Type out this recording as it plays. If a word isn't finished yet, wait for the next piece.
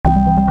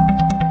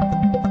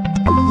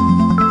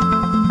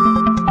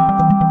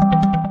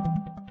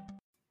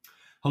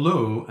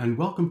Hello, and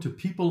welcome to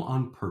People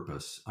on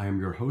Purpose. I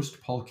am your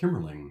host, Paul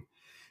Kimmerling.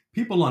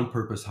 People on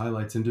Purpose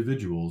highlights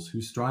individuals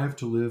who strive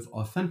to live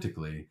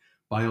authentically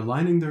by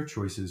aligning their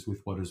choices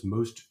with what is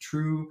most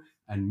true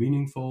and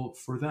meaningful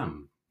for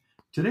them.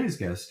 Today's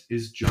guest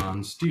is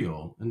John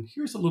Steele, and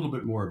here's a little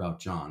bit more about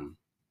John.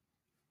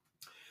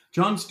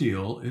 John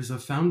Steele is a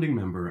founding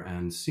member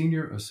and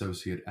senior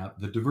associate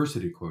at the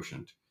Diversity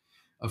Quotient,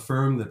 a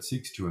firm that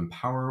seeks to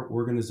empower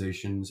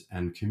organizations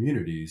and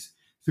communities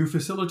through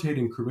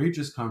facilitating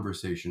courageous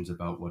conversations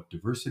about what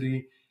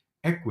diversity,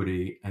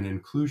 equity, and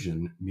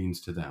inclusion means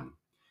to them,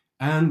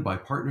 and by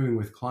partnering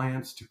with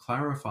clients to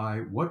clarify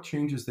what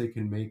changes they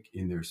can make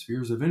in their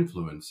spheres of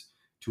influence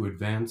to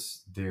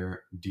advance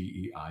their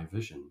DEI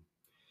vision.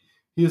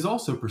 He is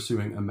also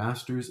pursuing a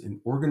master's in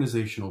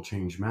organizational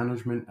change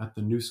management at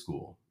the New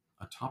School.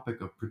 A topic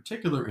of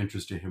particular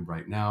interest to him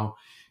right now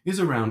is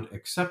around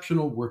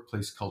exceptional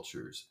workplace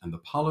cultures and the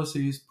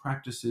policies,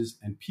 practices,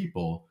 and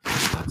people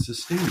that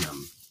sustain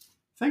them.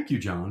 Thank you,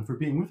 John, for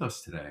being with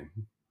us today.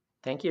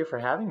 Thank you for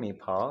having me,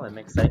 Paul. I'm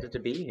excited to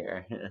be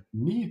here.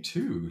 Me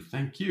too.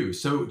 Thank you.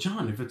 So,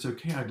 John, if it's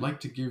okay, I'd like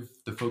to give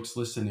the folks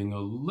listening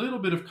a little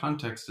bit of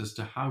context as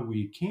to how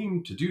we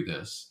came to do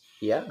this.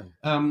 Yeah.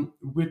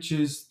 Which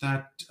is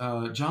that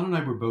John and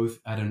I were both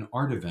at an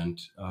art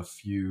event a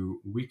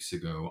few weeks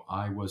ago.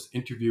 I was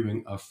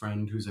interviewing a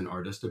friend who's an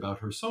artist about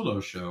her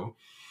solo show,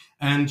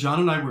 and John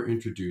and I were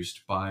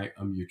introduced by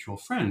a mutual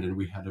friend, and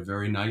we had a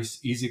very nice,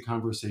 easy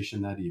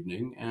conversation that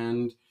evening,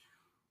 and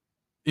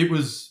it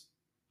was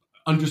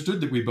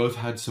understood that we both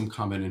had some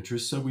common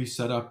interests, so we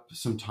set up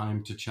some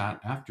time to chat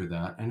after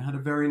that and had a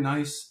very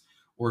nice,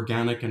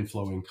 organic and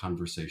flowing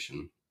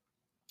conversation.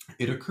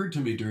 It occurred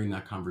to me during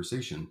that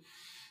conversation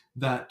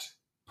that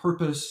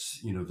purpose,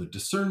 the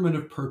discernment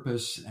of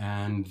purpose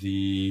and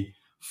the,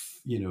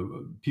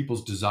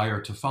 people's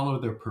desire to follow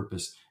their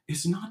purpose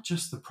is not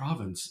just the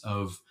province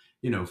of,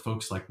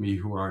 folks like me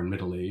who are in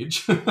middle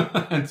age.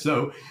 And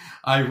so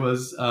I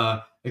was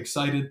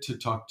excited to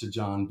talk to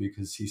John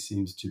because he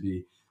seems to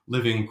be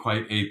living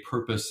quite a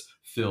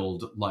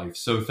purpose-filled life.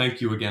 So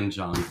thank you again,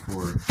 John,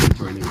 for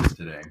joining us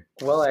today.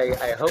 Well,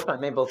 I hope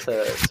I'm able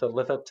to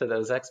live up to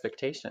those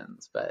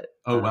expectations, but...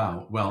 Oh,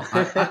 wow. Well,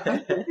 I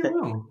think you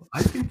will.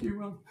 I think you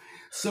will.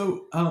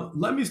 So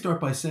let me start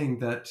by saying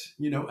that,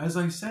 as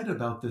I said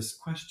about this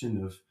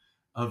question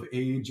of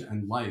age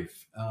and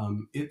life,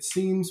 it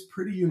seems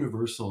pretty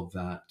universal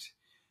that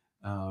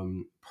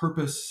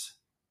purpose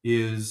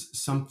is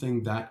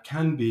something that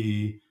can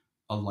be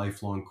a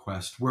lifelong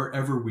quest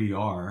wherever we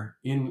are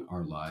in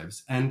our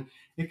lives. And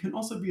it can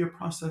also be a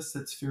process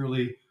that's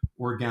fairly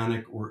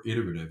organic or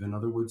iterative. In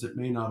other words, it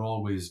may not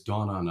always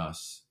dawn on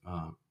us,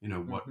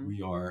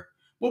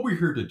 what we're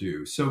here to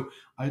do. So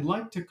I'd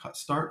like to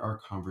start our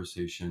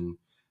conversation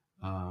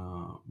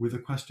with a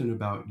question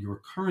about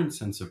your current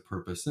sense of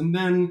purpose, and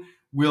then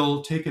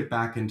we'll take it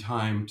back in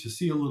time to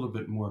see a little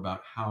bit more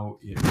about how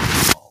it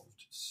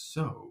evolved.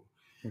 So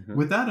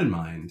with that in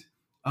mind,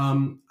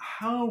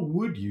 how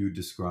would you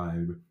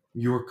describe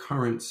your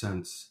current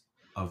sense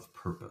of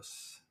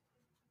purpose?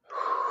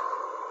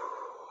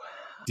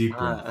 Deep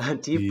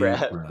breath.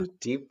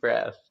 Deep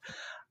breath.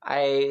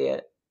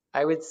 I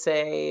would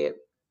say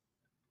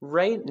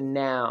right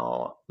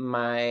now,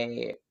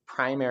 my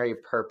primary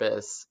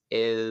purpose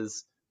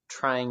is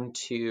trying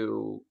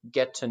to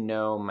get to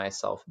know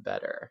myself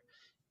better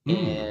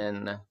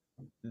in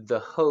the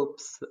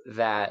hopes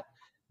that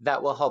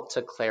will help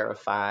to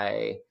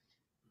clarify,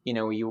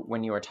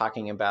 when you were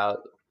talking about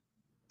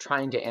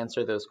trying to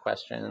answer those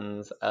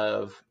questions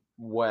of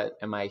what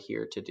am I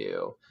here to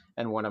do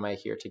and what am I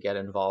here to get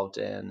involved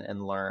in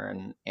and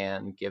learn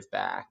and give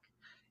back.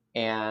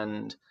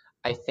 And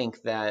I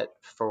think that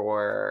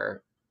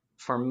for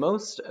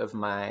most of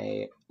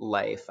my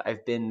life,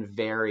 I've been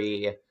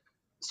very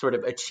sort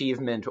of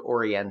achievement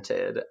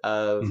oriented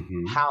of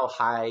how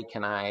high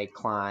can I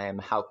climb,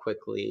 how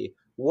quickly,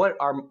 what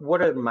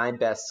are my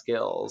best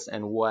skills,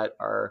 and what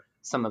are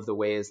some of the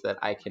ways that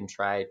I can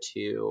try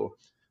to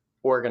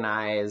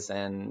organize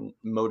and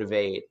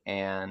motivate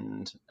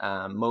and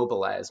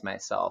mobilize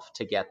myself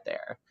to get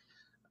there.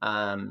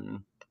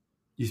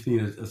 You mean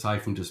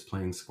aside from just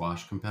playing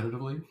squash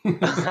competitively?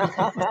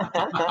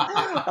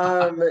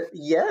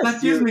 Yes. That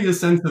gives me a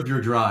sense of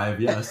your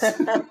drive, yes.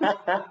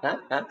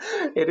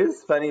 It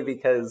is funny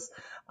because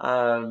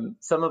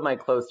some of my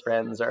close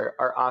friends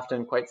are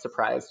often quite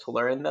surprised to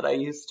learn that I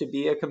used to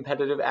be a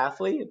competitive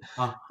athlete.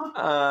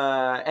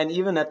 And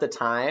even at the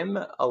time,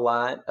 a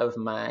lot of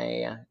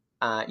my...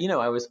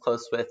 I was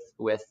close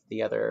with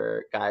the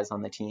other guys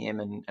on the team,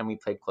 and we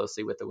played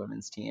closely with the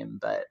women's team.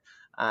 But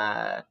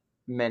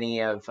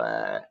many of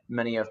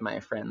my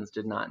friends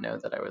did not know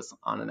that I was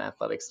on an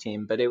athletics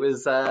team. But it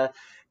is.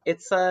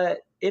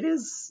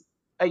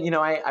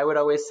 I would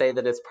always say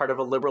that it's part of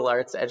a liberal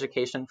arts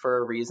education for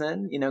a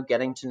reason.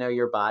 Getting to know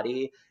your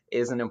body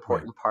is an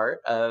important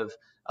part of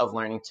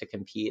learning to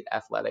compete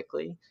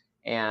athletically.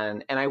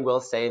 And I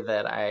will say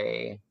that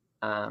I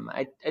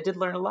did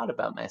learn a lot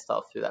about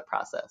myself through that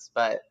process,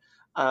 but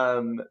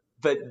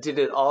but did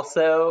it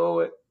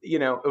also,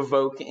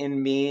 evoke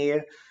in me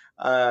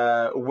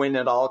win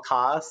at all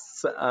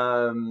costs,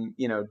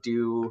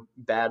 do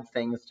bad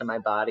things to my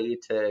body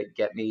to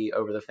get me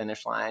over the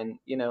finish line?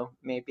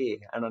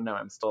 Maybe. I don't know.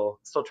 I'm still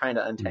trying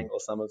to untangle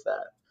some of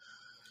that.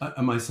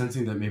 Am I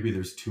sensing that maybe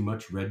there's too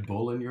much Red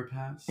Bull in your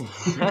past?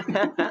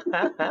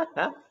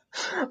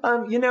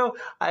 I've You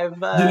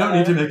don't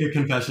need to make a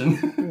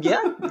confession.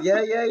 yeah.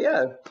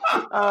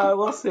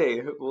 We'll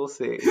see.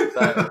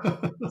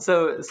 But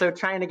so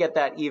trying to get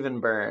that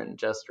even burn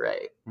just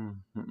right.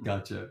 Mm-hmm.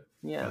 Gotcha.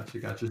 Yeah.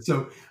 Gotcha.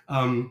 So,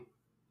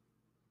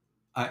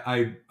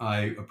 I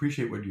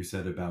appreciate what you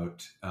said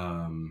about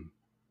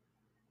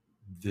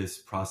this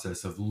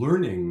process of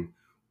learning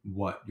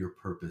what your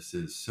purpose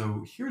is.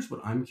 So here's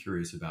what I'm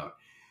curious about.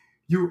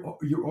 You're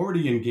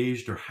already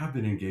engaged or have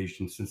been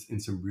engaged in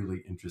some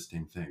really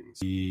interesting things.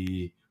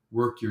 The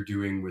work you're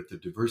doing with the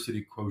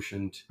diversity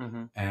quotient,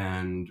 Mm-hmm.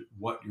 and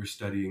what you're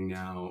studying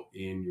now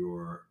in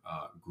your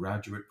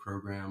graduate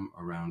program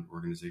around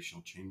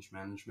organizational change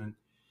management.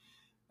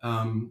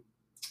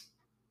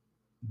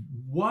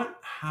 What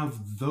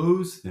have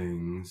those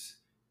things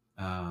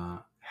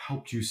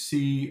helped you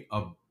see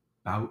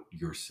about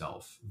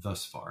yourself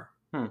thus far?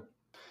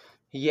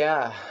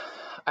 Yeah,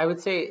 I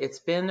would say it's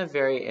been a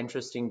very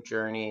interesting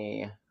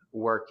journey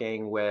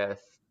working with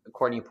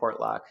Courtney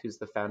Portlock, who's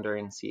the founder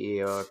and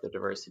CEO of the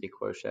Diversity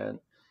Quotient,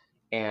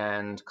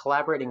 and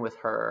collaborating with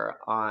her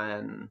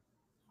on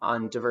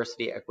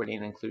diversity, equity,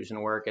 and inclusion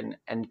work,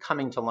 and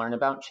coming to learn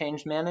about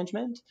change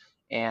management,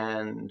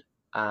 and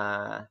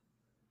to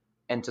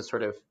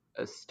sort of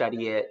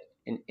study it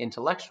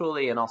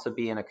intellectually, and also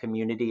be in a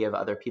community of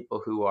other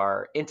people who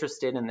are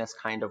interested in this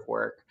kind of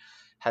work,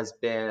 has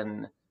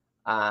been,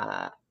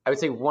 I would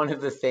say, one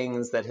of the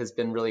things that has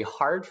been really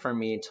hard for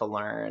me to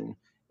learn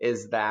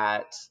is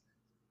that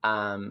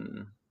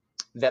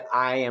that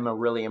I am a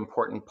really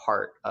important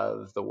part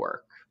of the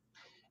work.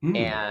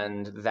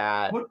 And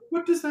that...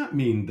 What does that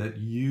mean, that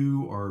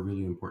you are a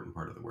really important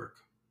part of the work?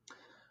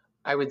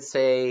 I would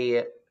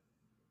say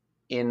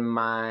in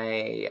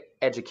my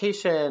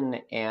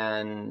education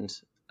and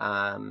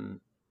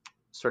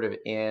sort of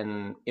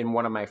in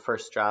one of my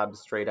first jobs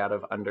straight out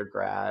of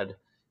undergrad,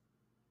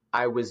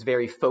 I was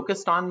very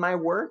focused on my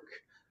work.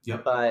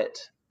 Yep. But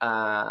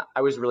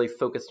I was really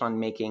focused on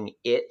making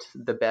it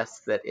the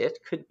best that it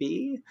could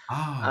be.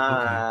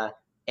 Okay.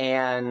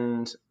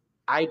 And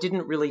I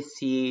didn't really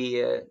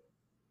see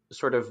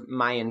sort of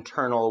my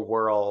internal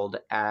world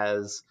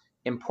as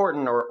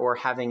important or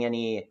having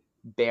any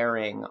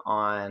bearing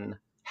on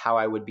how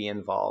I would be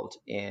involved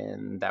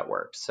in that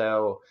work.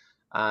 So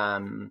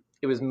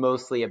it was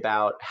mostly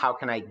about how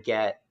can I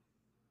get,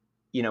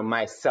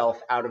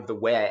 myself out of the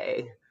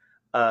way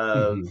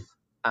of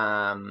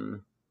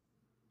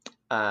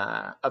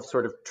of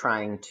sort of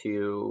trying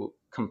to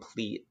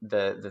complete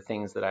the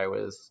things that I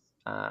was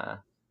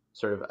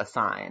sort of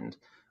assigned,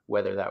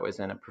 whether that was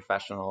in a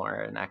professional or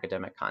an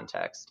academic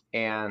context.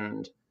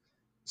 And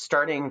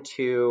starting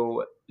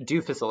to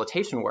do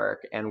facilitation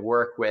work and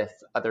work with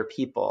other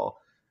people,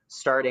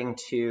 starting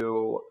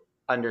to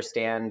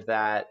understand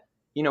that,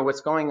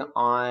 what's going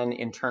on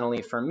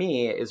internally for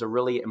me is a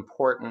really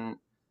important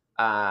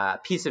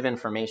piece of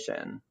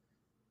information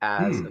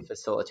as a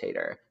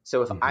facilitator.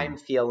 So if I'm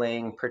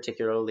feeling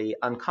particularly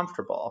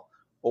uncomfortable,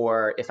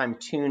 or if I'm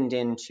tuned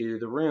into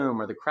the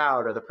room or the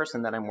crowd or the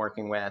person that I'm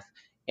working with,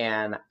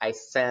 and I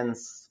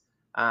sense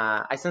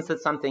that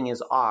something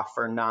is off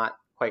or not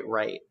quite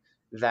right,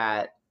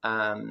 that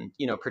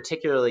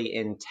particularly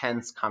in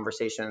tense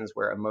conversations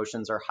where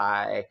emotions are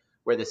high,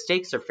 where the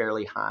stakes are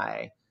fairly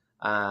high,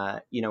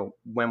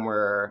 when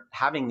we're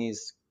having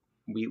these,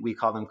 we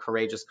call them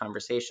courageous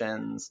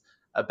conversations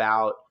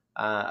about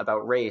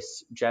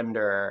race,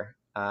 gender,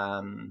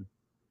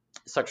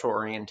 sexual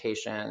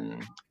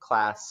orientation,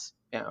 class,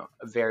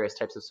 various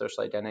types of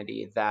social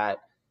identity, that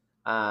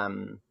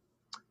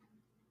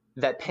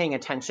paying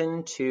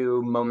attention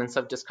to moments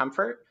of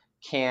discomfort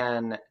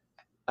can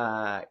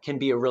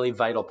be a really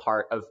vital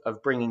part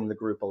of bringing the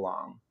group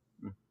along.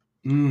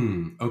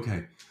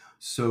 Okay.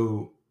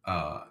 So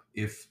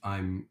if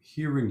I'm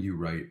hearing you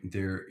right,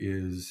 there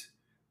is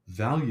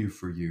value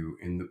for you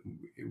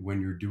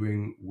when you're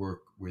doing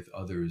work with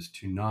others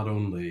to not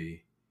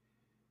only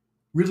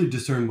really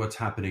discern what's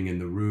happening in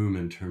the room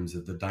in terms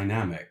of the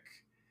dynamic,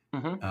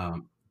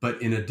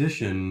 but in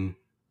addition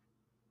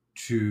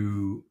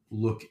to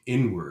look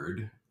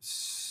inward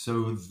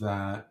so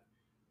that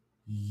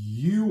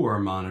you are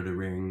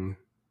monitoring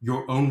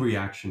your own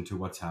reaction to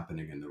what's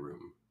happening in the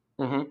room.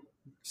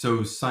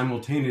 So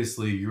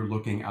simultaneously, you're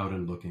looking out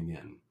and looking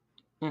in.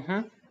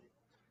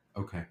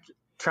 Okay.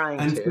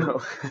 Trying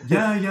to.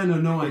 I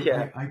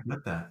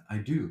get that. I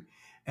do.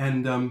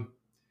 And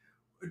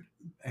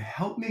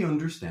help me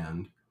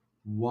understand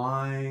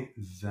why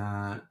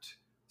that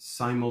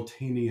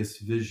simultaneous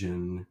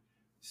vision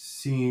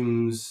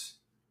seems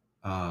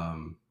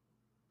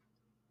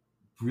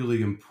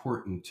really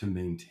important to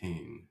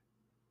maintain.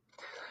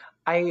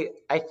 I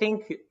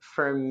think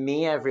for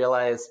me, I've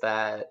realized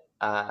that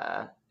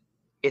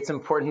it's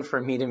important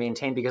for me to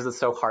maintain because it's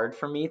so hard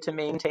for me to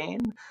maintain.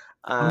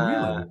 Oh,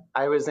 really?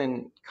 I was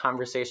in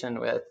conversation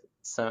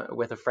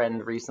with a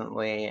friend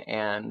recently,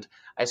 and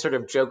I sort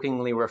of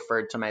jokingly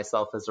referred to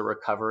myself as a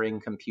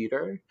recovering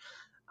computer.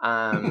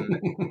 Um,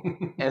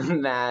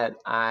 and that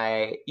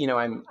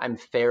I'm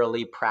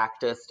fairly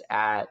practiced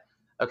at,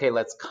 okay,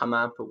 let's come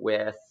up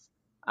with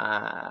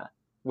a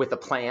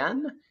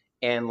plan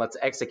and let's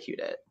execute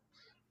it.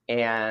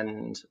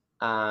 And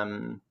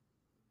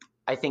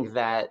I think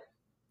that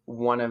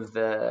one of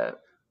the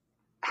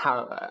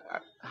how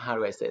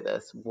do I say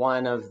this?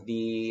 One of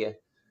the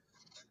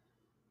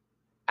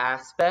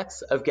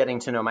aspects of getting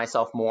to know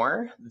myself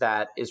more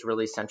that is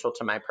really central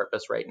to my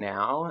purpose right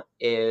now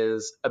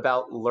is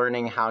about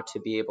learning how to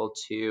be able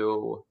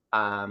to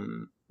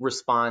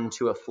respond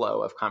to a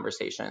flow of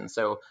conversation.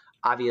 So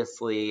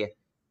obviously,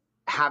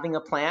 having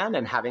a plan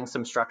and having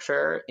some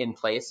structure in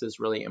place is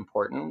really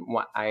important.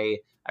 I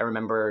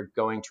remember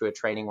going to a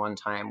training one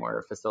time where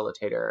a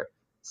facilitator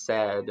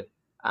said,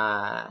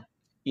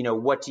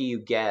 what do you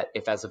get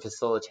if as a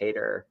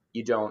facilitator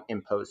you don't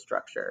impose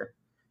structure?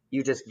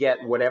 You just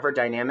get whatever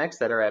dynamics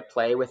that are at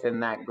play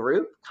within that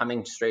group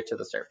coming straight to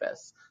the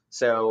surface.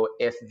 So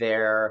if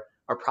there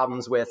are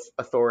problems with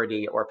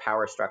authority or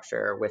power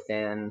structure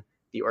within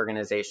the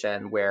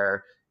organization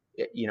where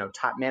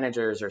top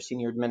managers or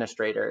senior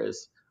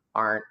administrators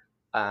are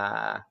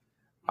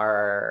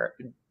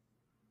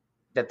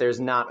that there's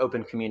not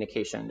open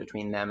communication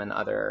between them and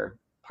other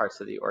parts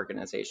of the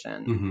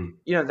organization,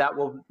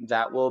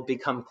 that will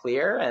become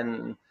clear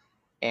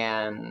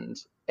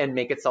and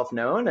make itself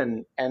known.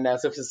 And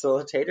as a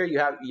facilitator,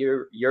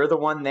 you're the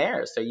one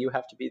there, so you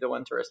have to be the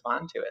one to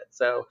respond to it.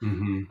 So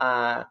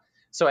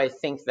so I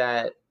think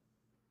that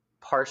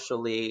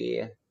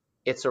partially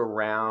it's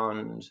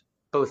around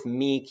both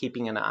me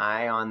keeping an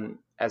eye on,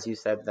 as you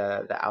said,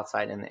 the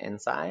outside and the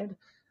inside,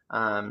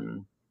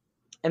 and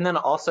then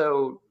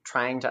also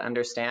trying to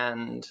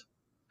understand,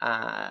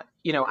 I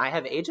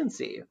have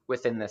agency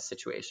within this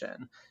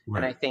situation. Right.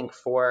 And I think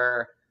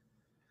for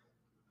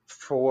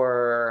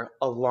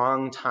a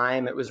long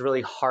time, it was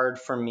really hard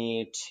for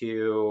me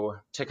to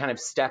kind of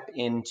step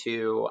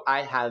into,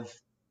 I have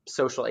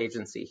social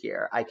agency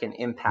here. I can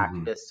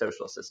impact this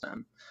social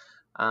system.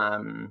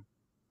 And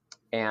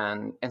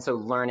so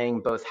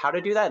learning both how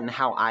to do that and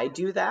how I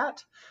do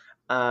that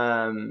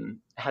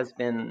has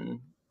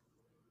been,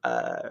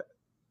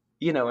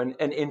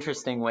 an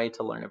interesting way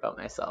to learn about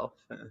myself.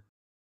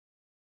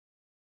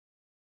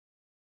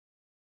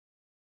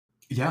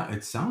 Yeah,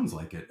 it sounds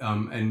like it.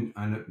 And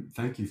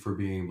thank you for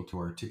being able to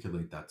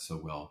articulate that so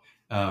well.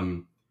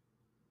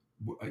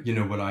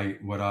 What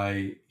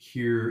I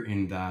hear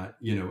in that,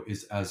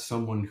 is as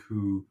someone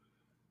who,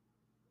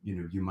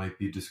 you might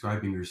be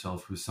describing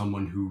yourself as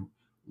someone who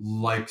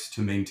likes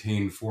to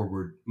maintain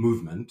forward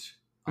movement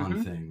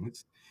on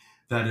things,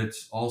 that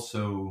it's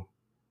also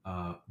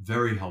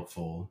very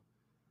helpful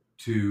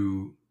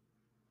to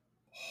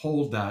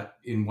hold that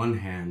in one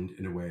hand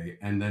in a way,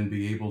 and then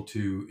be able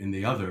to, in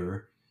the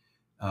other,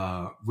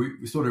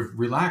 sort of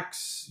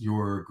relax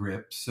your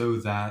grip so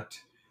that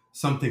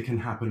something can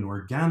happen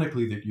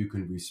organically that you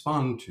can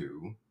respond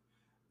to,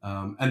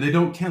 and they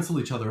don't cancel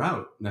each other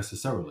out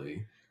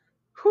necessarily.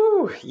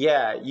 Whew,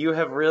 yeah, you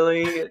have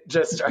really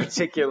just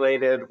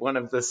articulated one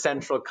of the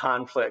central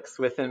conflicts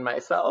within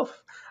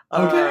myself.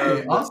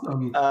 Okay,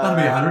 awesome. That'll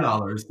be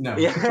 $100. No.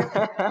 Yeah.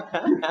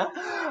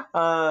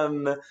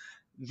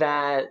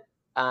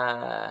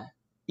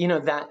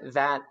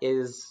 That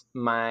is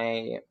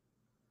my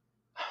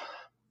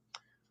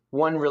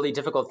one really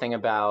difficult thing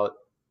about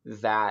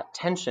that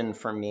tension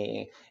for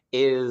me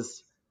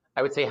is,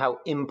 I would say, how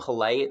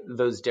impolite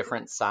those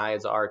different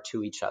sides are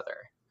to each other.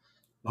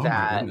 Oh,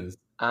 my goodness.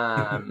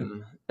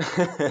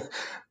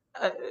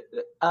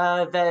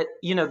 That,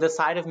 the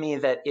side of me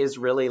that is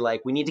really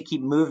like, we need to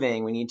keep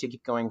moving, we need to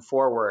keep going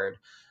forward,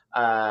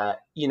 that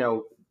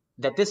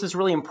this is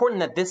really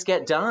important that this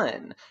get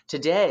done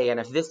today. And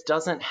if this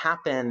doesn't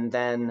happen,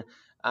 then,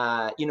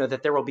 that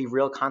there will be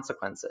real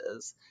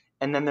consequences.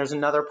 And then there's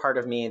another part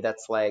of me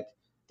that's like,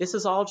 this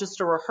is all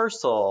just a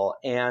rehearsal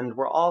and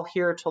we're all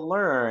here to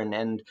learn.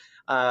 And,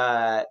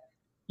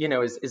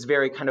 is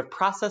very kind of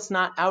process,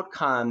 not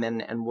outcome.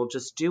 And we'll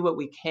just do what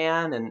we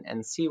can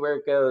and see where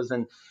it goes.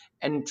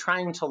 And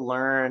trying to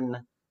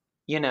learn,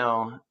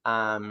 I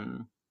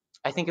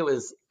think it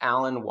was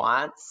Alan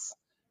Watts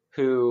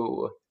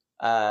who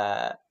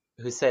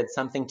said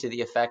something to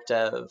the effect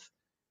of,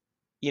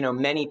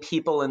 many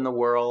people in the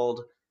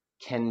world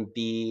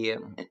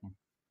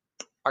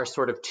are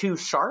sort of too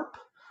sharp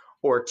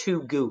or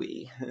too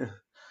gooey.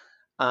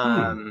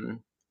 And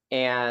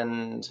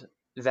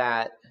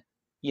that,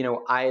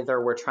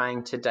 either we're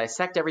trying to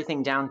dissect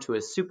everything down to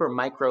a super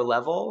micro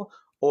level,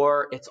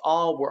 or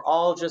we're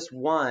all just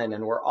one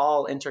and we're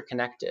all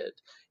interconnected.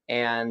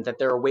 And that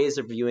there are ways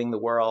of viewing the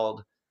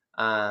world,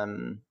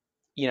 even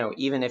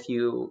if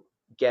you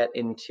get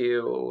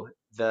into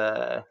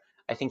I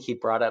think he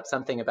brought up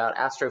something about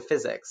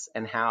astrophysics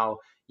and how,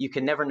 you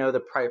can never know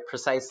the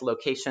precise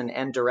location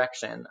and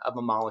direction of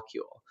a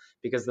molecule,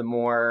 because the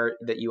more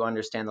that you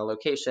understand the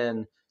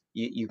location,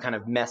 you kind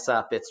of mess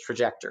up its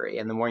trajectory.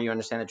 And the more you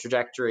understand the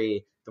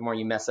trajectory, the more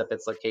you mess up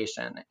its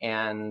location.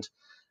 And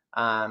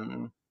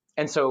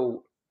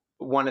so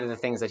one of the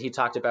things that he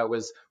talked about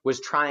was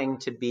trying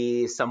to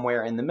be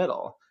somewhere in the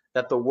middle,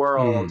 that the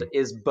world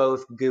is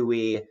both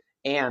gooey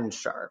and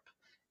sharp,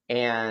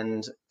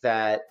 and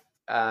that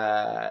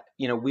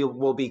we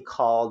will be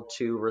called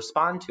to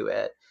respond to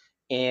it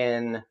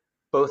in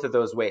both of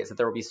those ways. That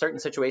there will be certain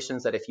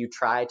situations that if you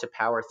try to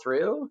power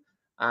through,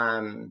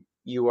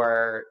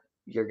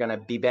 you're going to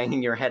be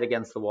banging your head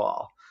against the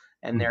wall.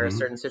 And there are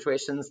certain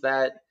situations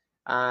that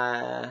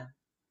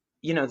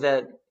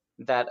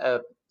that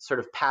a sort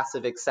of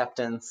passive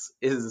acceptance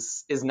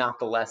is not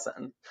the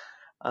lesson.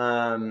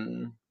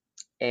 And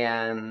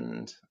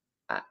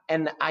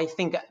I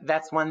think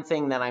that's one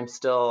thing that I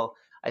still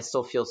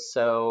feel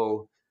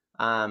so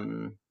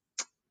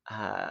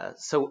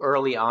so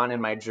early on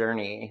in my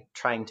journey,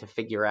 trying to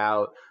figure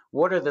out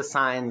what are the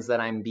signs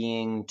that I'm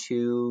being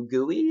too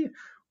gooey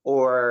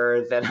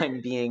or that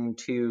I'm being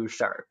too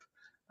sharp,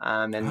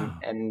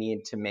 and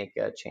need to make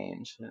a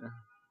change.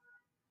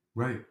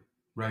 Right.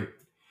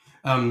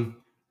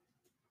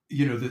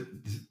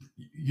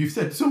 You've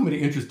said so many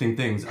interesting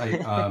things.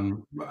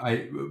 One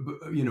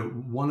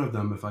of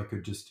them, if I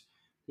could just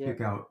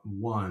pick out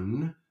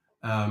one,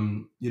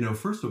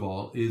 first of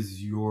all,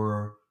 is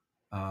your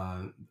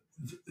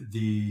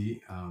the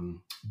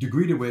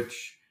degree to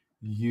which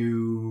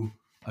you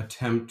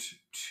attempt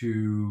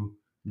to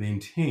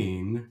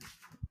maintain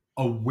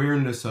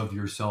awareness of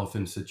yourself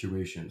in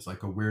situations,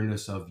 like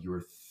awareness of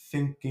your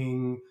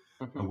thinking,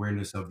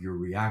 awareness of your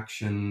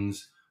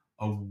reactions,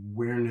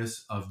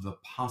 awareness of the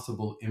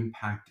possible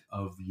impact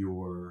of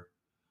your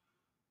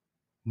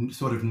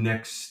sort of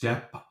next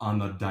step on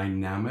the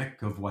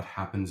dynamic of what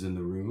happens in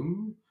the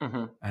room,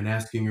 and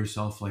asking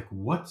yourself, like,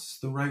 what's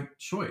the right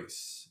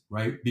choice,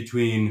 right?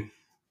 Between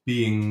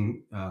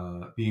being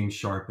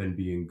sharp and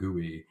being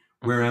gooey.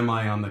 Where am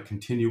I on the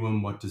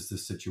continuum? What does the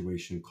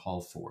situation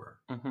call for?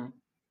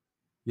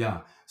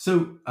 Yeah.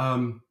 So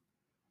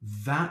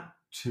that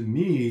to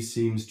me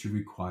seems to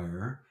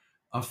require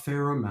a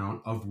fair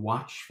amount of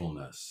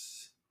watchfulness.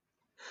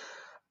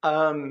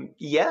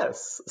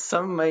 Yes,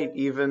 some might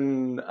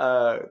even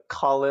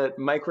call it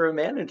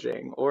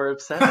micromanaging or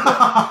obsessive.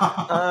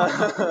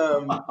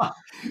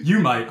 You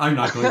might. I'm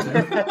not going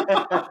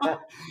to.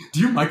 Do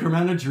you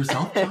micromanage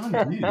yourself, John?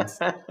 Jeez.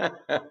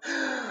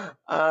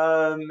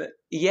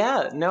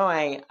 Yeah, no,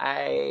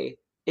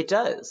 it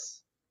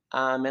does.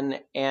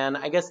 And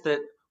I guess that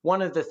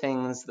one of the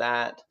things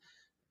that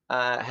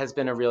has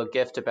been a real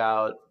gift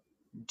about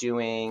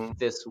doing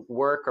this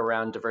work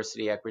around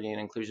diversity, equity, and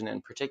inclusion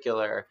in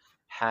particular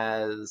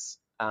has,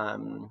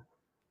 one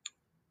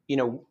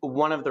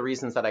of the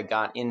reasons that I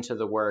got into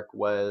the work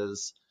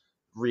was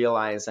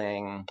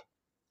realizing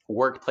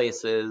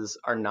workplaces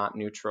are not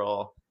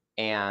neutral,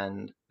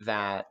 and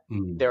that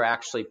they're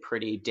actually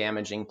pretty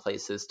damaging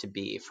places to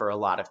be for a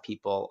lot of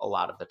people a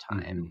lot of the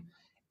time.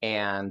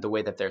 And the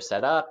way that they're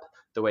set up,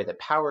 the way that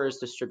power is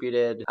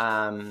distributed,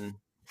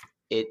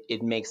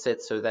 it makes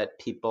it so that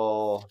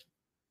people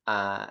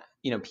are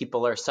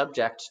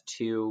subject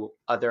to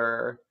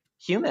other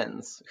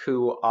humans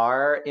who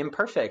are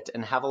imperfect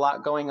and have a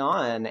lot going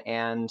on.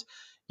 And,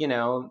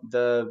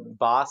 the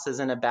boss is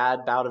in a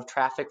bad bout of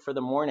traffic for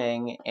the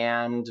morning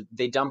and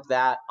they dump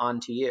that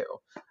onto you.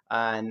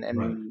 And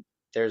right.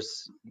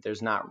 There's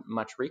not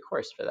much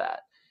recourse for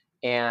that.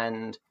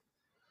 And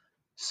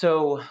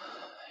so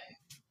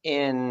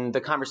in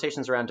the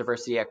conversations around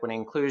diversity, equity,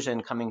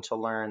 inclusion, coming to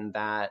learn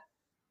that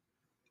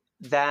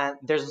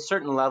there's a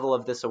certain level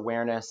of this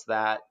awareness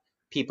that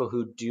people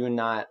who do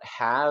not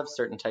have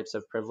certain types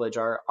of privilege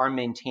are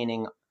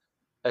maintaining,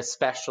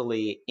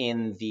 especially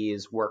in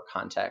these work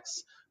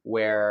contexts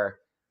where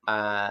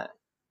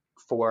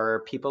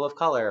for people of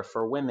color,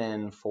 for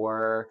women,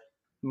 for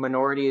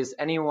minorities,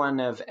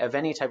 anyone of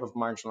any type of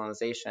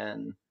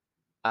marginalization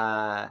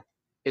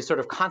is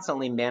sort of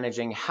constantly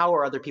managing, how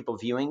are other people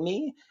viewing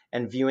me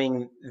and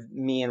viewing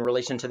me in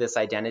relation to this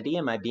identity?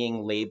 Am I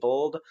being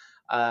labeled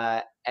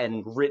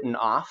and written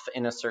off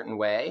in a certain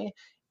way?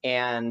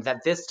 And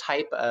that this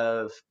type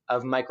of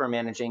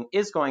micromanaging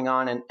is going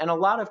on. And a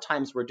lot of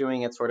times we're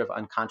doing it sort of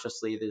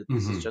unconsciously.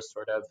 This is just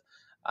sort of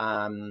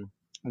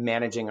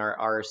managing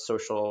our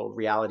social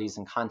realities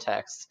and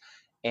contexts.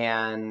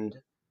 And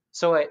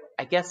so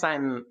I guess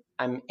I'm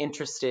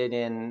interested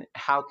in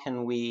how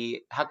can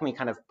we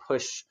kind of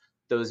push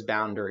those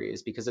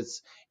boundaries,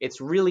 because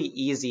it's really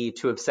easy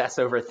to obsess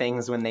over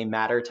things when they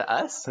matter to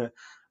us.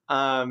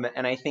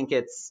 And I think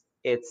it's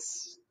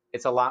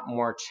a lot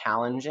more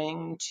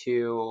challenging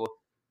to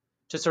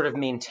sort of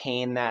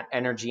maintain that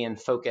energy and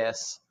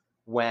focus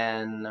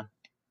when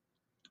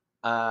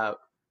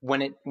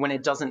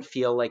it doesn't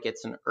feel like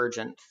it's an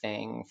urgent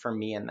thing for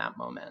me in that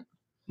moment.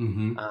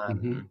 No,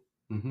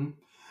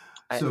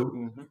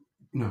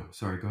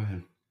 sorry, go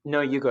ahead.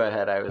 No, you go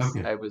ahead.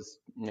 Okay.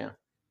 Yeah.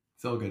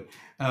 It's all good.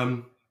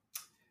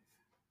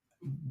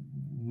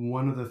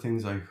 one of the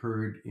things I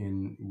heard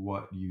in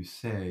what you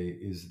say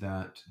is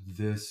that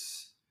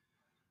this,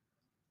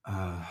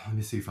 let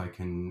me see if I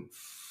can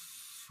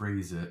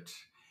phrase it,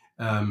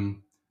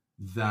 um,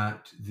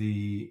 that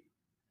the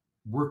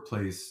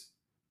workplace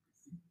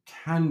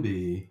can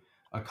be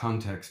a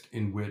context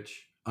in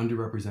which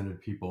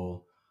underrepresented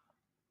people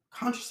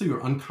consciously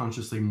or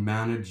unconsciously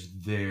manage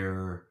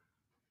their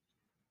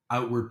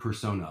outward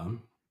persona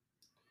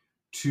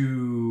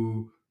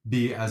to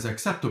be as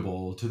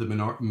acceptable to the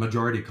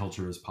majority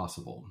culture as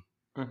possible.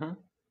 Mm-hmm.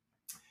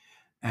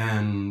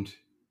 And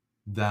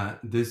that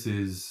this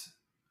is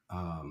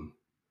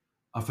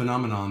a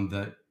phenomenon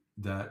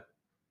that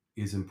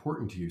is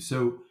important to you.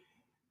 So,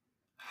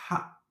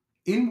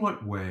 in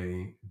what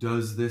way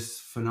does this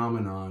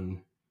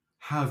phenomenon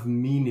have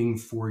meaning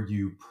for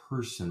you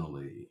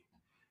personally?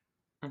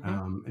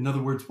 Mm-hmm. In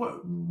other words,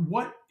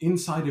 what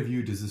inside of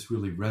you does this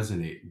really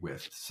resonate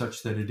with,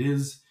 such that it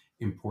is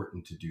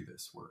important to do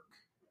this work?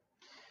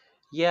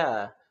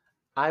 Yeah,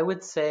 I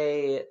would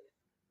say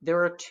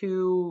there are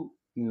two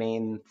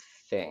main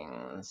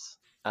things.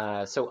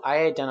 So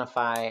I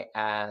identify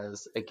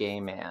as a gay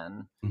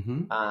man.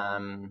 Mm-hmm.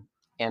 Um,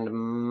 and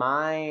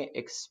my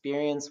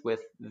experience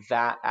with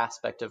that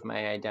aspect of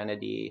my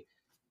identity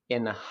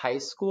in high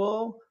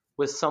school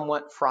was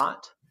somewhat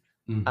fraught.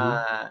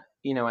 Mm-hmm.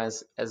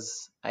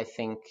 As I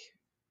think,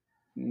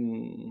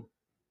 mm,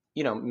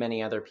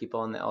 many other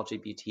people in the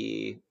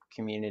LGBT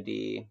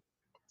community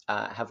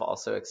have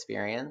also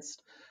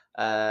experienced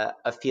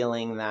a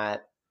feeling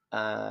that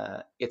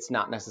it's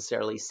not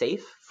necessarily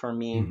safe for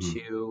me Mm-hmm.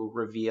 to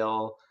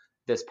reveal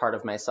this part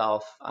of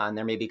myself. And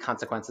there may be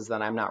consequences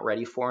that I'm not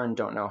ready for and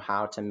don't know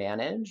how to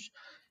manage.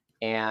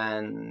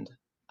 And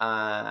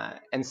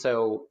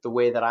so the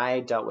way that I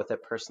dealt with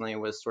it personally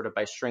was sort of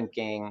by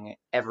shrinking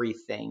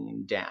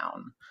everything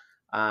down.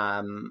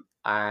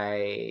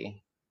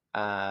 I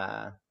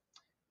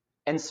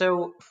And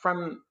so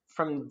from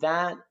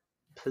that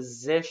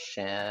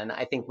position,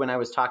 I think when I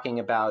was talking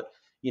about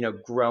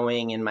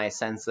growing in my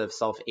sense of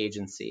self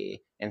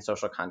agency in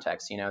social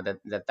context,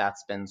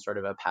 that's been sort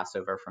of a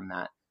passover from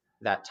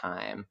that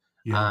time,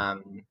 Yeah.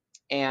 um,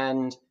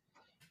 and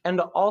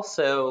and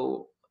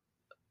also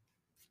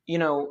you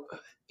know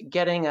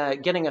getting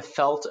a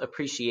felt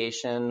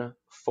appreciation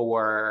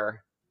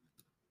for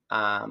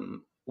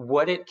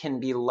what it can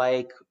be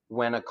like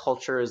when a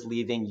culture is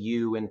leaving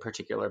you in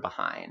particular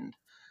behind.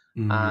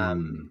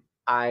 Mm.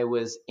 I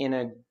was in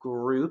a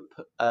group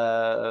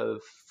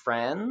of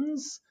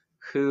friends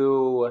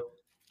who,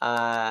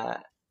 uh,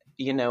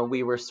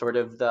 we were sort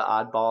of the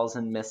oddballs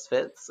and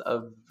misfits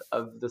of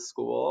the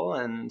school,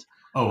 and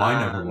Oh,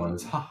 I never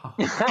was. um, Ha ha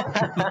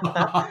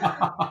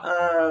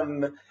ha.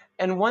 um,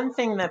 and one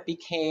thing that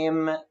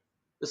became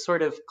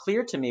sort of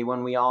clear to me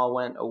when we all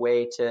went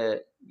away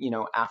to,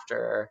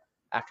 after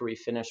we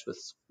finished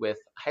with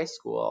high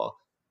school,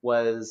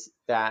 was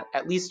that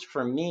at least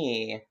for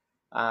me,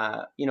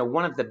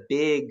 one of the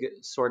big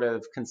sort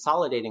of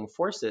consolidating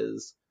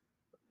forces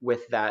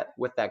with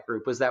that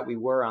group was that we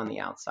were on the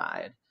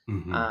outside,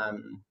 Mm-hmm.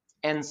 um,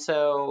 and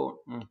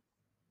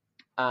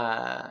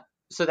uh,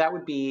 so that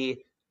would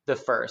be the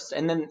first,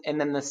 and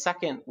then the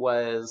second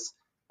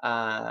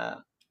uh,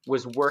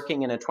 was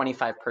working in a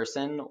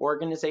 25-person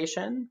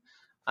organization.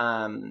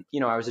 I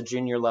was a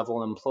junior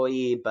level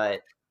employee, but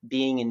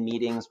being in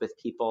meetings with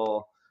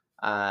people,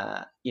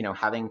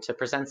 having to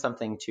present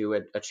something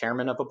to a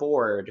chairman of a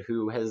board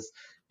who has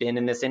been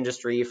in this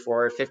industry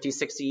for 50,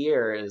 60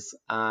 years,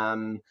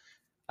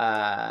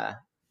 uh,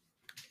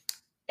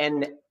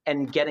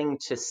 and getting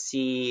to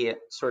see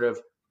sort of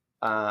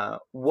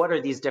what are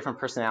these different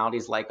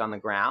personalities like on the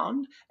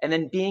ground, and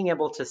then being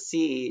able to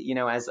see,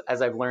 as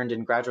I've learned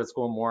in graduate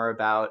school more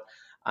about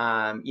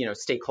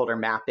stakeholder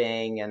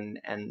mapping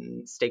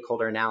and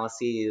stakeholder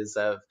analyses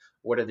of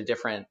what are the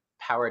different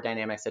power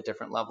dynamics at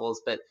different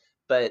levels, but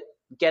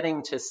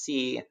getting to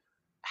see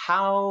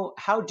how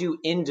do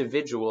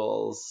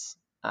individuals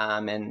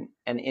and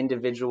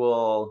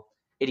individual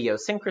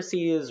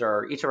idiosyncrasies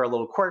or each of our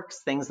little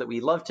quirks, things that we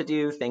love to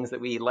do, things that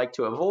we like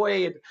to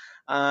avoid,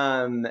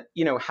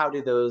 how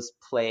do those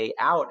play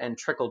out and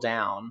trickle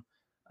down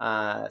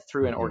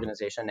through an Mm-hmm.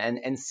 organization,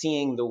 and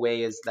seeing the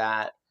ways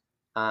that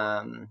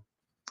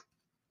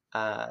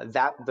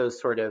that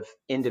those sort of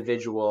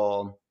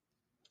individual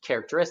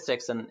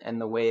characteristics and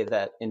the way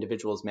that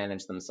individuals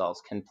manage themselves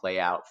can play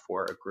out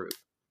for a group.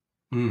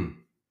 Mm.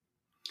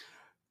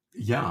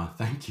 Yeah,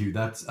 thank you.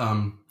 That's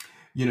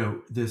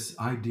this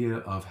idea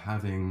of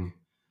having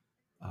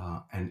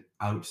an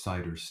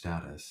outsider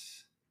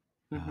status,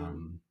 Mm-hmm.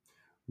 um,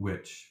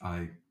 which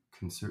I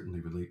can certainly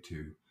relate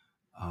to.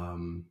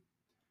 Um,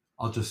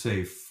 I'll just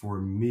say, for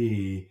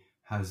me,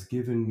 has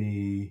given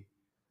me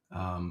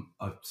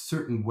a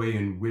certain way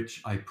in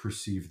which I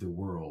perceive the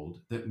world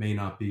that may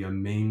not be a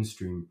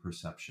mainstream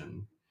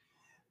perception.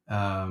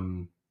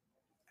 Um,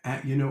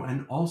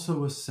 and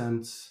also a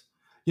sense,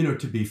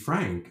 to be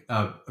frank,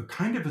 a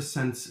kind of a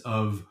sense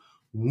of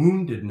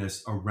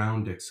woundedness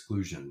around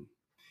exclusion.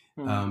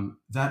 Mm-hmm.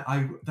 that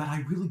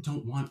I really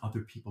don't want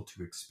other people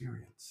to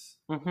experience.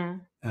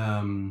 Mm-hmm.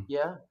 Um,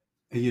 Yeah.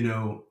 you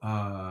know,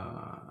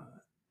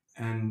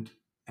 and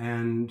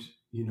and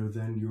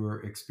then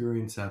your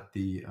experience at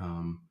the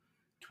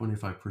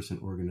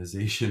 25%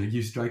 organization,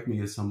 you strike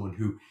me as someone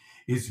who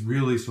is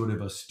really sort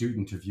of a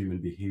student of human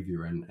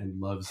behavior and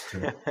loves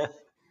to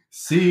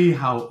see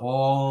how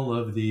all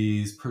of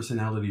these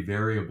personality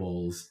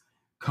variables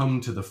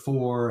come to the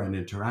fore and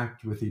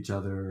interact with each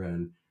other,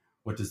 and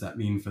what does that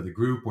mean for the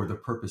group or the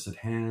purpose at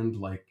hand.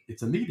 Like,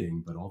 it's a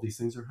meeting, but all these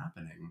things are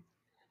happening.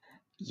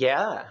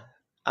 Yeah.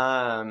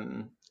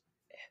 Um,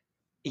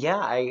 yeah,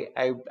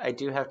 I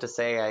do have to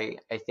say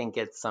I think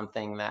it's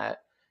something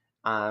that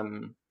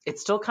it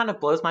still kind of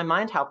blows my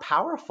mind how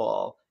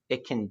powerful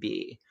it can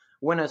be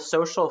when a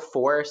social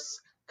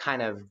force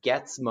kind of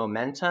gets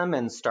momentum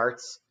and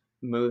starts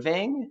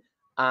moving.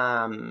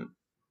 Um,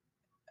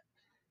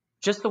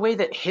 just the way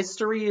that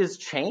history is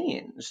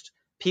changed.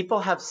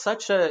 People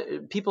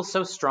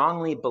so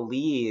strongly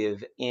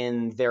believe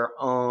in their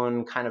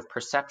own kind of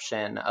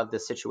perception of the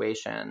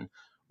situation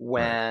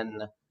Right.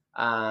 when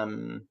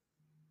um,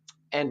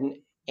 and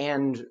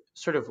and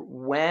sort of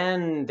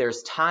when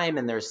there's time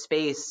and there's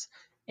space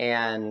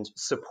and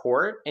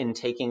support in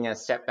taking a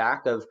step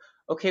back of,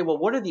 okay, well,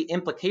 what are the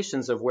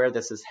implications of where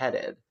this is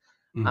headed?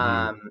 Hmm.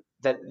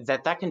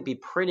 That can be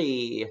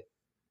pretty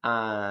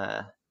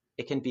uh,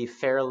 it can be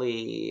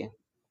fairly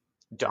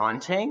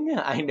daunting.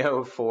 I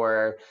know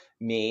for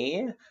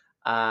me,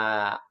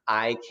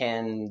 I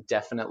can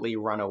definitely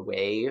run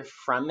away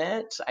from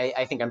it.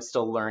 I think I'm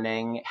still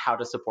learning how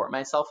to support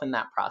myself in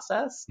that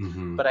process.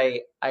 Hmm. But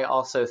I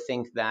also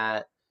think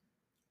that,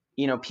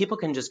 people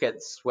can just get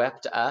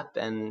swept up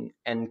and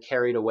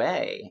carried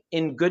away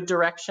in good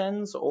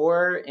directions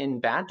or in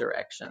bad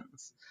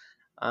directions.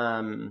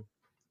 Um,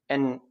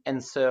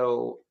 and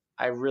so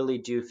I really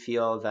do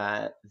feel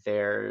that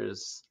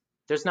there's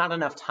not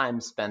enough time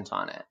spent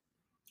on it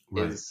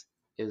Right. is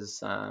is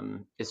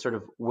sort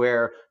of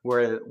where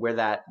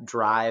that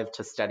drive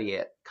to study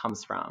it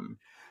comes from.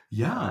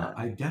 Yeah, Uh,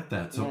 I get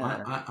that. So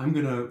yeah. I'm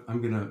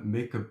gonna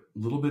make a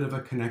little bit of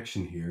a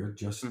connection here.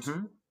 Just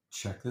Hmm.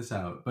 check this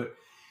out. But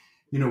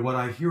what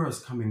I hear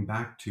us coming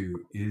back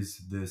to is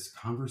this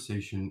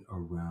conversation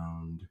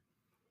around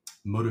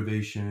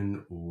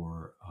motivation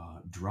or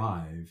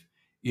drive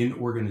in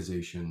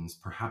organizations,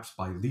 perhaps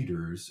by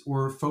leaders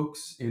or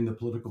folks in the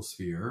political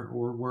sphere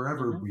or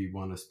wherever Hmm. we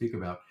want to speak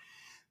about,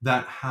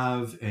 that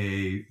have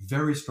a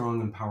very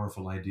strong and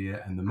powerful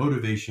idea and the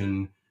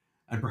motivation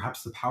and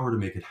perhaps the power to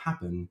make it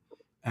happen.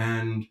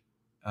 And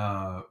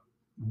uh,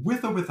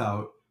 with or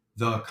without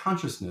the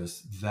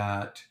consciousness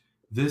that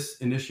this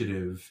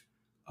initiative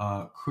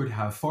could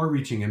have far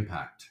reaching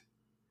impact.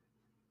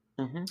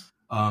 Hmm.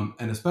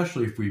 And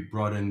especially if we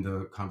brought in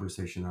the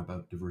conversation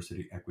about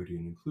diversity, equity,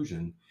 and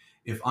inclusion.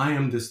 If I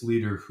am this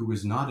leader who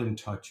is not in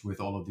touch with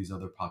all of these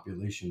other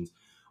populations,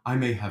 I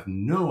may have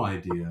no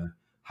idea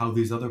how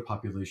these other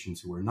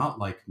populations who are not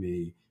like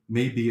me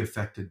may be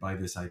affected by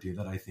this idea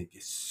that I think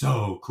is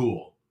so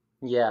cool.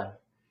 Yeah.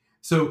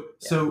 So,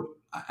 Yeah. so,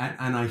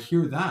 and I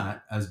hear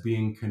that as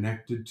being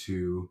connected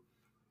to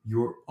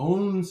your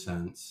own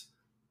sense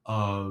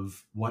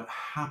of what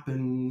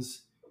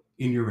happens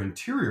in your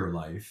interior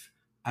life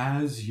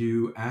as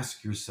you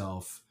ask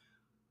yourself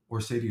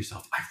or say to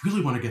yourself, I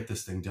really want to get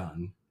this thing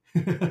done.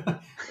 And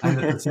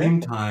at the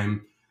same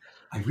time,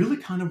 I really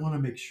kind of want to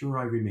make sure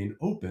I remain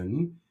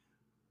open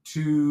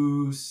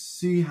to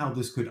see how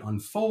this could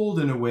unfold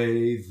in a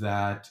way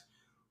that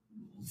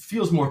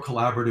feels more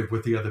collaborative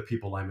with the other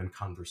people I'm in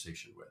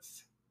conversation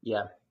with.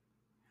 Yeah.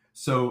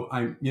 So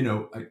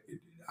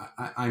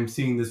I'm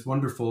seeing this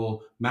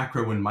wonderful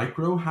macro and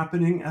micro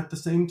happening at the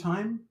same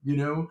time.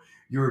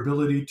 Your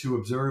ability to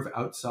observe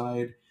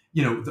outside,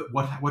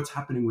 what's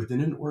happening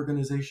within an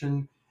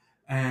organization,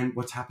 and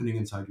what's happening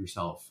inside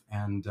yourself,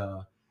 and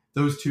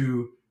those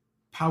two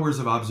powers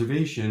of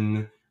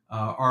observation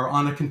are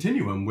on a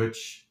continuum,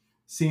 which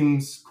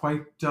seems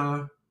quite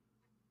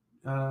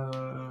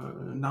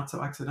not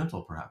so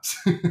accidental, perhaps.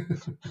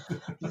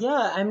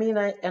 Yeah. I mean,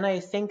 I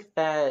think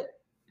that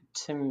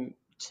to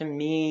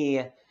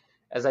me,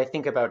 as I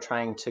think about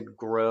trying to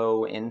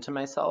grow into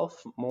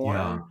myself Yeah.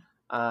 more,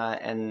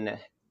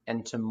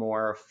 and to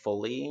more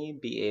fully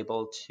be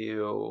able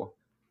to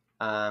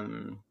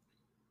um,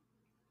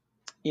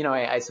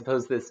 I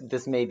suppose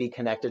this may be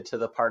connected to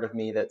the part of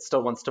me that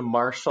still wants to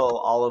marshal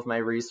all of my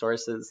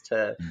resources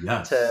to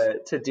Yes.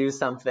 to do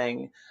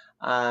something,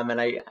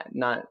 and I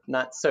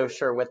not so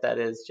sure what that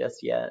is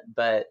just yet,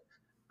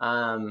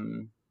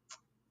 um,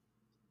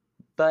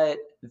 but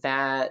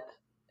that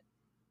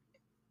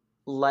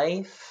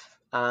life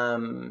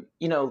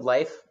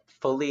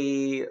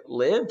fully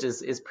lived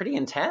is pretty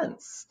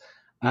intense,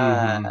 uh,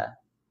 Mm-hmm.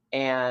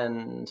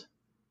 and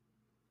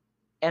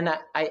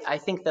I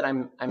think that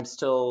I'm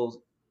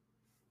still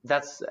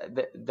that's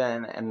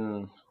then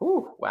and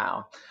whew,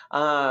 wow,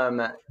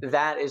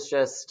 that is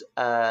just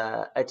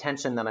a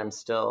tension that I'm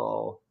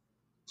still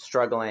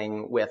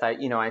struggling with. I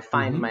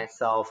find Mm-hmm.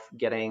 myself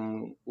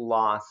getting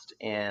lost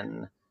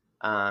in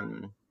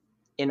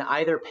in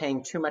either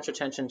paying too much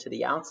attention to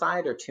the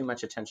outside or too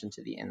much attention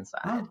to the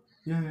inside. Oh,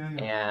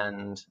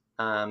 yeah.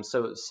 And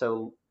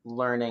so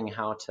learning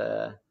how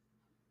to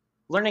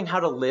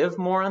live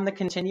more on the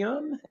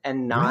continuum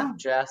and not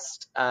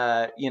just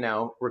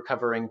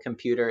recovering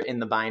computer in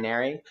the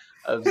binary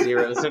of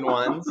zeros and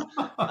ones.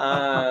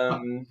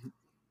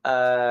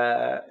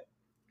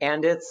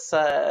 And it's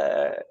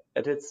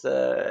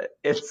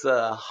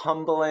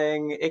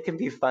humbling. It can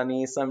be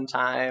funny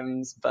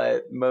sometimes,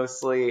 but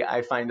mostly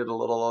I find it a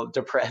little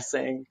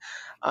depressing.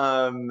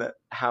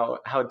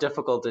 How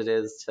difficult it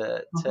is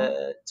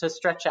to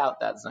stretch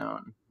out that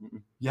zone.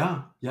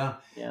 Yeah. Yeah.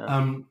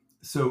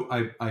 So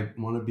I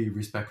want to be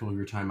respectful of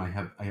your time. I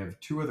have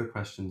two other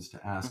questions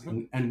to ask,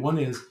 and one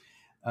is,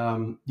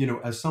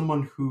 as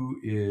someone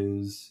who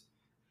is,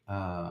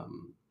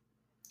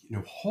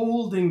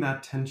 holding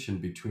that tension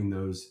between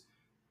those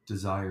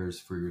desires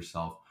for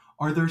yourself,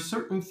 are there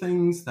certain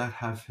things that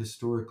have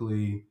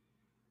historically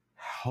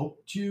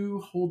helped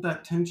you hold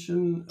that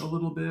tension a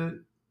little bit?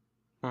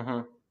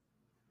 And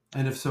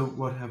if so,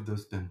 what have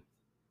those been?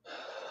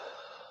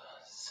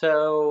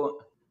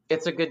 So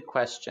it's a good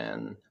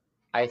question.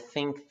 I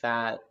think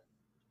that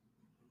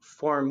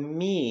for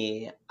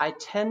me,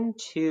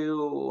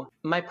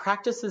 my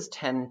practices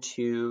tend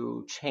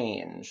to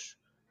change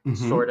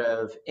sort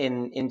of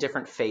in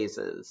different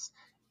phases.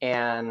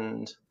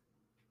 And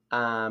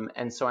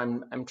so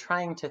I'm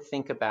trying to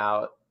think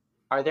about,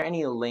 are there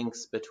any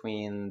links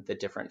between the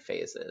different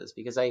phases?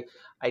 Because I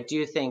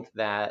do think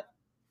that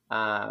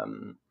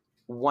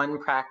one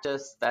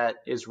practice that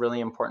is really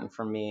important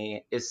for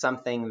me is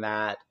something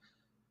that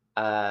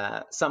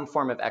some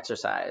form of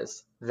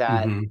exercise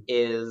that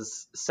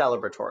is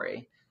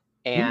celebratory.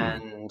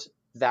 And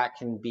that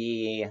can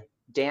be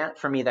dance.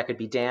 For me, that could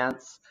be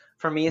dance.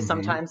 For me,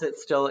 sometimes it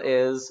still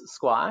is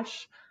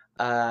squash.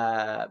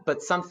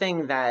 But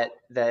something that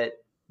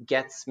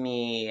gets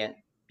me,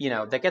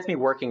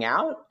 working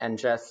out and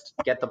just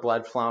get the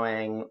blood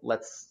flowing.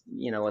 Let's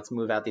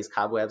move out these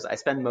cobwebs. I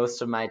spend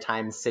most of my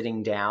time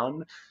sitting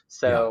down.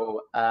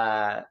 So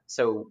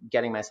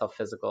getting myself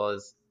physical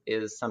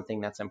is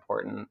something that's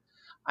important.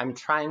 I'm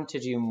trying to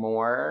do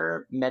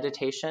more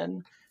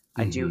meditation.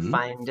 I do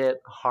find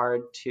it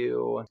hard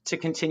to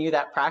continue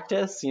that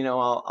practice.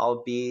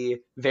 I'll be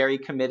very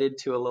committed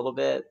to a little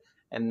bit,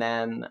 and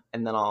then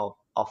I'll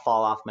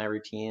fall off my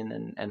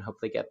routine and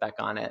hopefully get back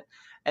on it.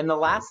 And the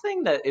last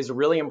thing that is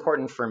really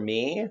important for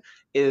me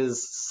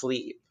is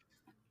sleep.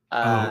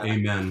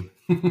 Amen.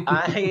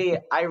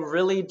 I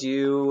really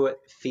do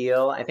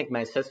feel, I think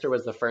my sister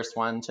was the first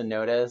one to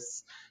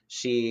notice.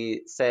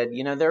 She said,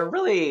 there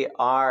really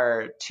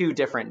are two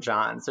different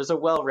Johns. There's a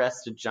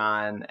well-rested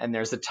John and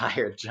there's a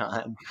tired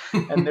John,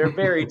 and they're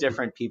very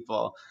different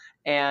people.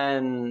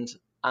 And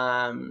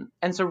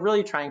so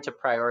really trying to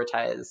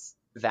prioritize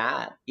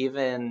that,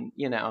 even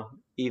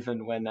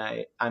when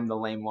I'm the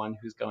lame one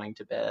who's going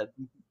to bed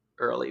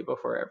early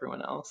before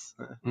everyone else.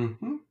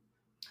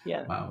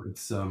 Yeah. Wow.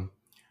 It's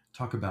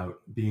talk about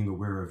being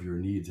aware of your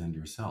needs and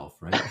yourself,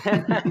 right?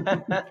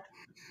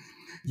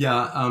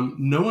 Yeah.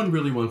 No one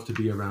really wants to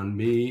be around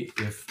me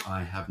if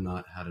I have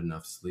not had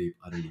enough sleep.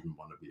 I don't even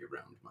want to be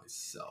around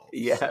myself.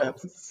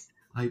 Yes.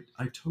 So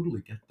I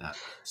totally get that.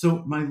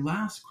 So my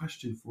last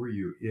question for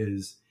you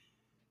is,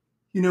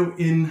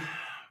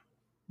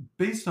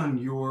 based on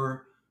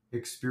your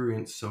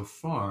experience so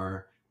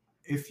far,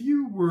 if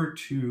you were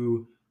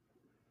to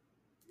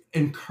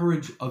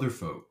encourage other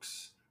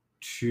folks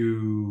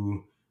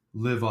to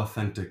live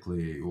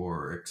authentically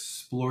or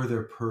explore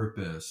their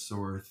purpose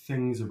or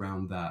things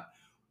around that,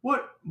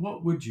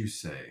 what would you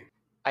say?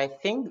 I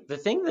think the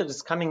thing that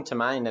is coming to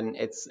mind, and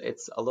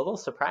it's a little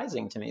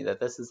surprising to me that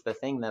this is the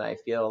thing that I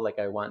feel like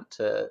I want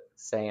to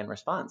say in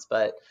response,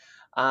 but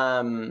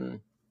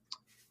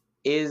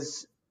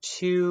is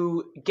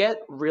to get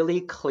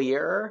really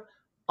clear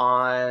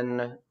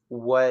on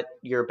what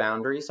your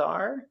boundaries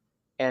are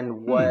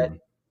and what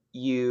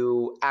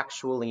you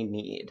actually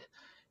need.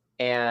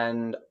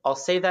 And I'll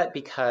say that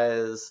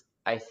because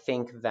I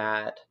think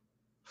that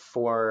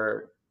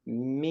for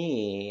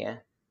me,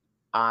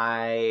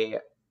 I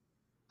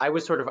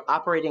was sort of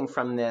operating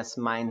from this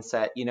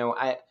mindset.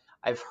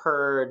 I've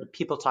heard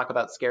people talk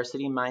about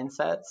scarcity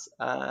mindsets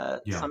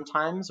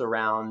sometimes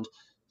around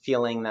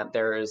feeling that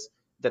there's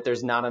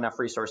not enough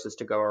resources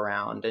to go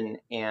around.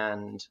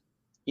 And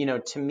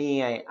to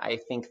me, I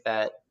think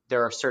that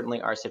there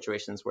certainly are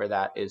situations where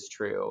that is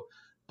true.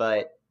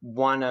 But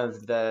one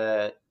of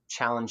the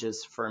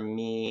challenges for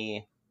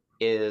me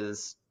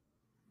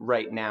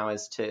right now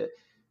is to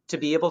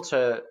be able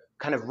to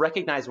kind of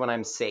recognize when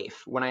I'm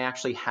safe, when I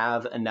actually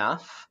have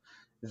enough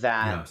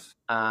that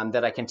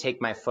that I can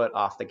take my foot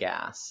off the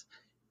gas,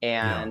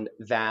 and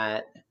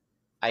that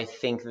I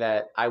think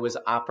that I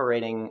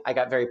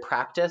got very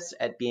practiced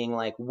at being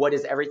like, what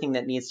is everything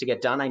that needs to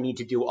get done? I need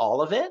to do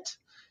all of it.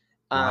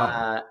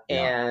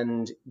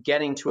 And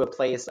getting to a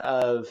place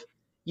of,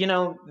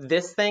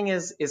 this thing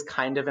is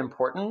kind of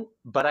important,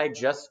 but I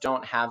just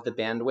don't have the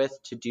bandwidth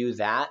to do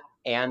that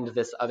and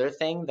this other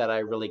thing that I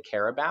really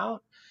care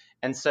about.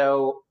 And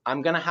so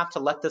I'm going to have to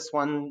let this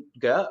one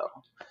go.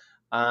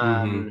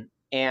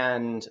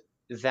 And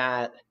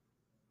that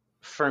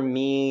for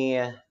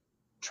me,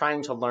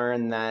 trying to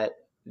learn that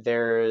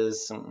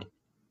there's,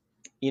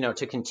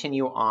 to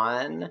continue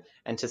on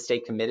and to stay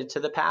committed to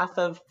the path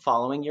of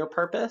following your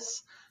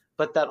purpose,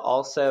 but that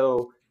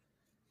also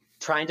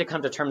trying to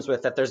come to terms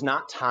with that there's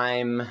not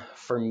time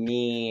for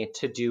me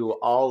to do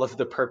all of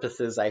the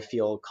purposes I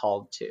feel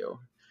called to.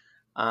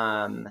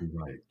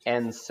 Right.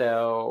 And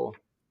so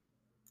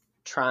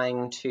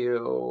trying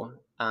to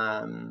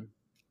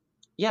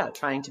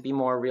be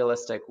more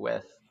realistic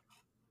with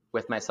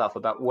myself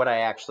about what I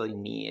actually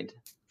need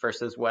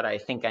versus what I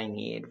think I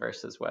need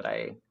versus what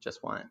I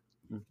just want.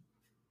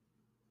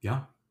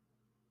 Yeah,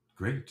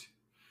 great.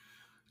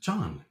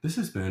 John, this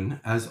has been,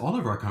 as all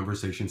of our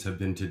conversations have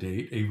been to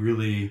date, a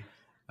really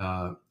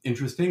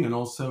interesting and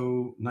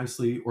also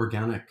nicely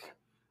organic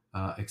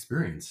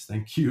experience.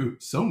 Thank you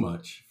so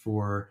much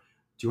for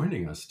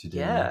joining us today.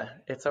 Yeah,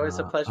 it's always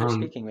a pleasure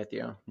speaking with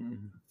you.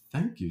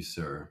 Thank you,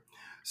 sir.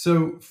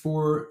 So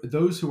for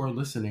those who are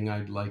listening,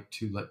 I'd like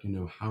to let you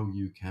know how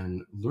you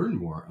can learn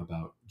more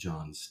about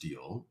John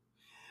Steele.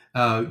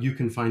 You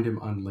can find him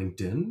on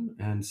LinkedIn,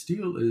 and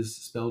Steele is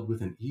spelled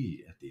with an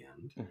E at the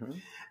end.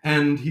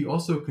 And he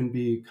also can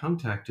be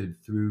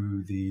contacted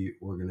through the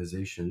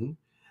organization,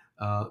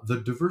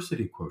 the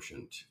Diversity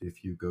Quotient.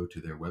 If you go to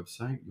their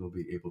website, you'll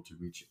be able to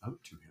reach out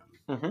to him.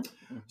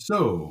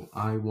 So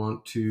I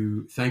want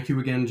to thank you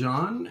again,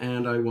 John,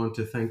 and I want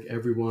to thank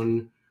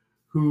everyone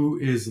who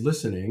is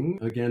listening.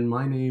 Again,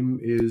 my name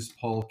is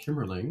Paul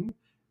Kimmerling,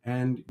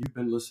 and you've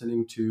been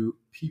listening to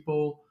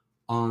People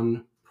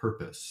on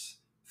Purpose.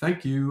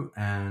 Thank you,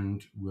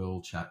 and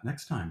we'll chat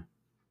next time.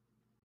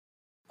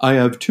 I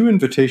have 2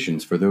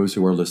 invitations for those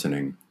who are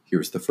listening.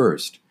 Here's the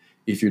first.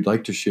 If you'd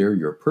like to share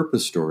your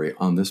purpose story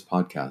on this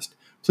podcast,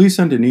 please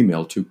send an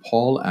email to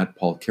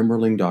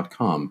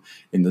paul@paulkimmerling.com.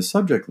 In the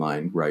subject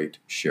line, write,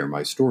 "Share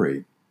my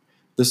story."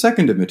 The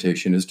second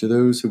invitation is to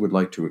those who would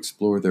like to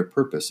explore their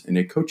purpose in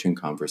a coaching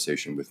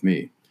conversation with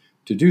me.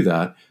 To do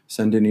that,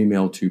 send an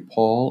email to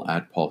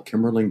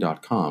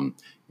paul@paulkimmerling.com.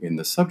 In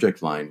the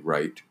subject line,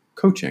 write,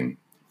 "Coaching."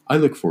 I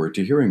look forward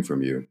to hearing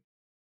from you.